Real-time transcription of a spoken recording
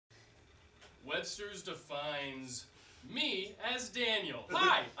Webster's defines me as Daniel.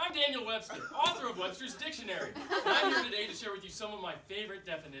 Hi, I'm Daniel Webster, author of Webster's Dictionary. And I'm here today to share with you some of my favorite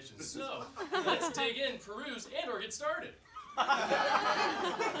definitions. So, let's dig in, peruse, and/or get started.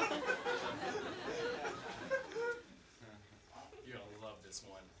 You're gonna love this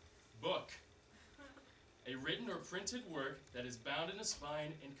one. Book. A written or printed work that is bound in a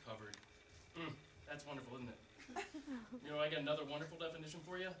spine and covered. That's wonderful, isn't it? You know, I got another wonderful definition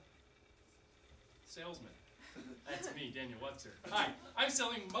for you. Salesman. That's me, Daniel Webster. Hi, I'm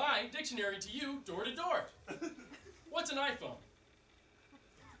selling my dictionary to you door to door. What's an iPhone?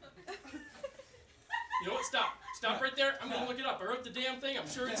 You know what? Stop. Stop right there. I'm going to look it up. I wrote the damn thing. I'm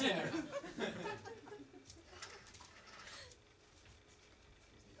sure it's in there. The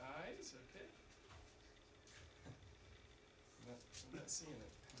eyes, okay. I'm not seeing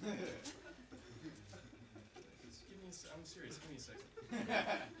it. Just give me I'm serious. Give me a second.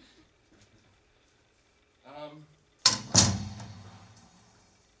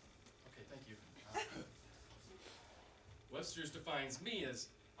 Okay, thank you. Webster's defines me as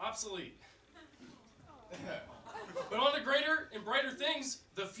obsolete. But on to greater and brighter things,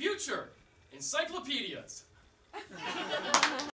 the future. Encyclopedias.